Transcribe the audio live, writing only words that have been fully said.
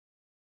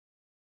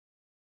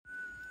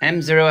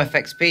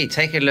M0FXB,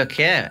 take a look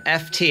here.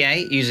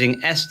 FT8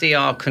 using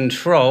SDR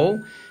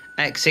control,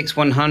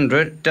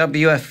 X6100,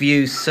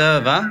 WFU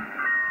server.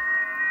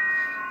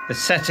 The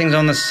settings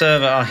on the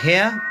server are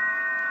here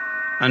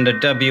under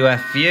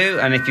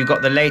WFU, and if you've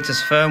got the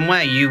latest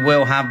firmware, you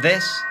will have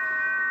this.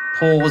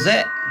 Pause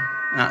it.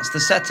 That's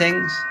the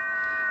settings.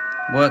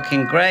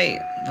 Working great.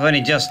 I've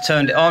only just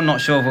turned it on.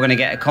 Not sure if we're going to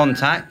get a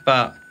contact,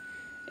 but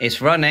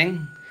it's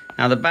running.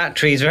 Now the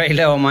battery is very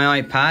low on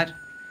my iPad,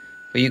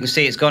 but you can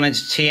see it's gone into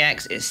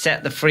TX. It's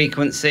set the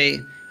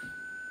frequency.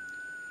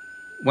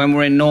 When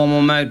we're in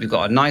normal mode, we've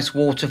got a nice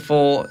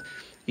waterfall.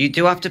 You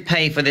do have to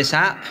pay for this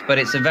app, but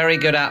it's a very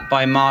good app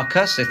by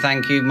Marcus. So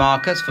thank you,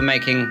 Marcus, for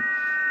making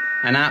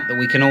an app that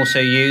we can also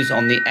use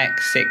on the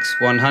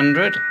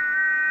X6100.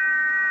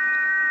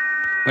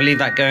 We'll leave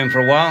that going for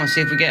a while and see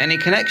if we get any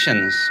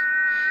connections.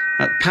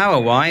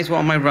 Power-wise, what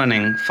am I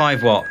running?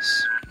 5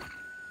 watts.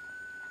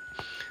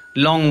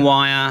 Long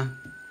wire.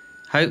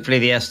 Hopefully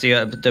the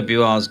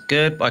SDR is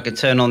good, but I can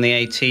turn on the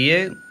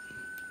ATU.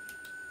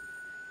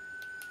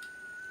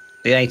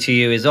 The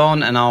ATU is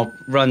on, and I'll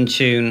run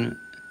tune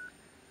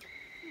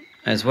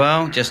as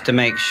well, just to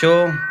make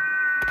sure.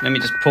 Let me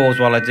just pause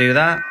while I do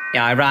that.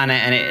 Yeah, I ran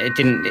it and it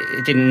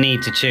didn't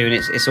need to tune.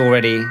 It's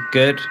already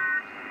good.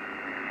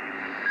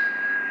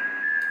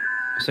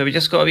 So we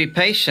just got to be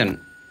patient.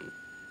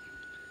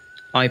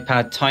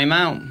 iPad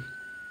timeout.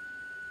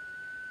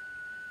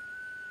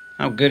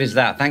 How good is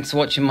that? Thanks for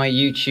watching my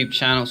YouTube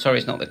channel. Sorry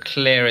it's not the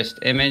clearest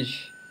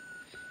image.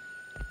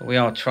 But we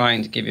are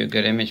trying to give you a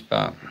good image,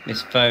 but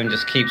this phone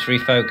just keeps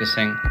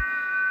refocusing.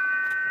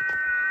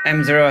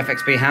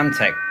 M0FXB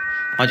Hamtech.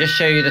 I'll just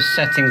show you the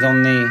settings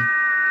on the...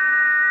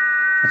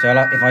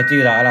 Actually, if I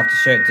do that, I'll have to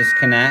show it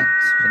disconnect.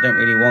 I don't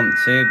really want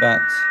to,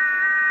 but...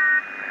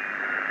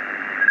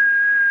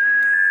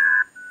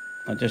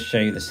 I'll just show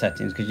you the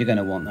settings, because you're going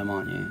to want them,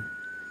 aren't you?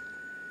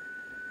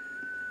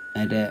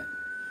 Edit.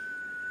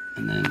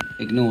 And then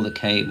ignore the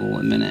cable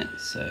a minute.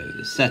 So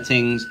the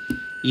settings,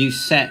 you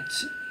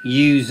set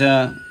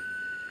user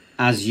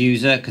as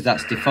user, because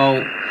that's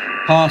default.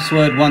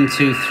 Password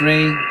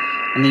 123.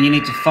 And then you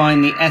need to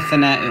find the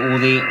Ethernet or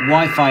the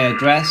Wi-Fi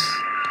address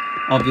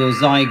of your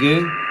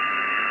Xiegu.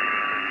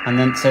 And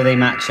then so they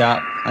match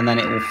up, and then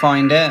it will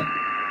find it.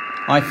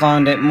 I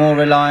found it more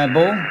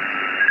reliable.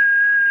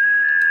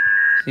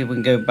 See if we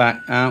can go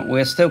back out.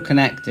 We're still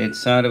connected,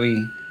 so how do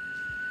we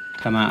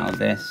come out of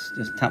this?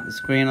 Just tap the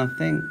screen, I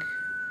think.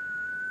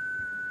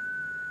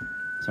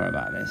 Sorry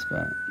about this,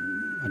 but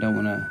I don't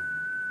want to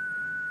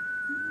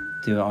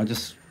do it. I'll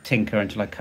just tinker until I